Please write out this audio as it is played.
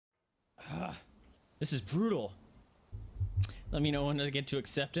This is brutal. Let me know when I get to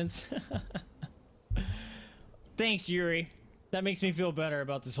acceptance. Thanks, Yuri. That makes me feel better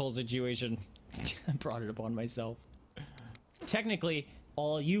about this whole situation. I brought it upon myself. Technically,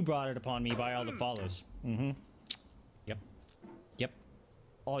 all you brought it upon me by all the follows. Mm-hmm. Yep. Yep.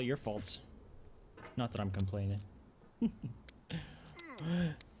 All your faults. Not that I'm complaining.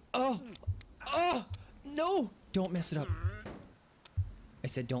 Oh! Oh! No! Don't mess it up. I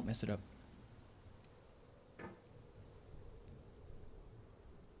said don't mess it up.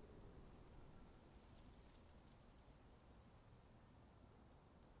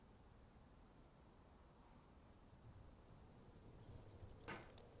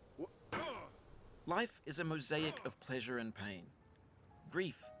 Life is a mosaic of pleasure and pain.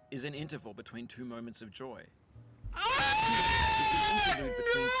 Grief is an interval between two moments of joy. Peace is the interlude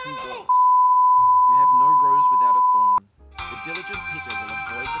between two wars. You have no rose without a thorn. The diligent picker will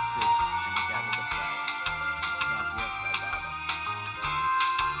avoid the pricks and gather the flower. Satya Sai Baba.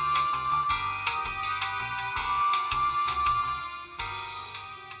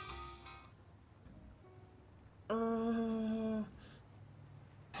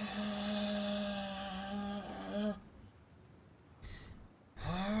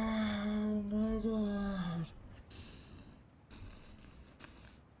 Oh my god.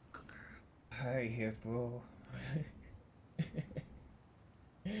 Hi, Hippo.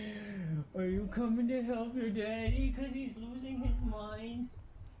 Are you coming to help your daddy? Because he's losing his mind.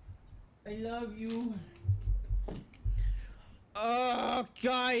 I love you.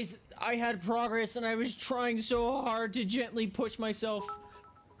 Guys, I had progress and I was trying so hard to gently push myself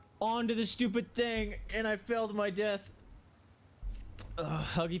onto the stupid thing and I failed my death.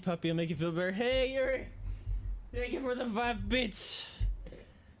 Huggy puppy will make you feel better. Hey, Yuri! Thank you for the 5 bits.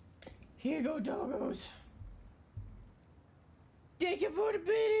 Here you go, doggos. Thank you for the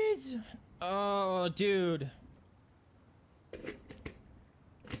biddies. Oh, dude.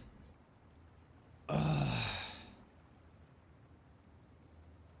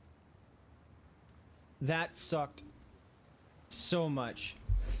 That sucked so much.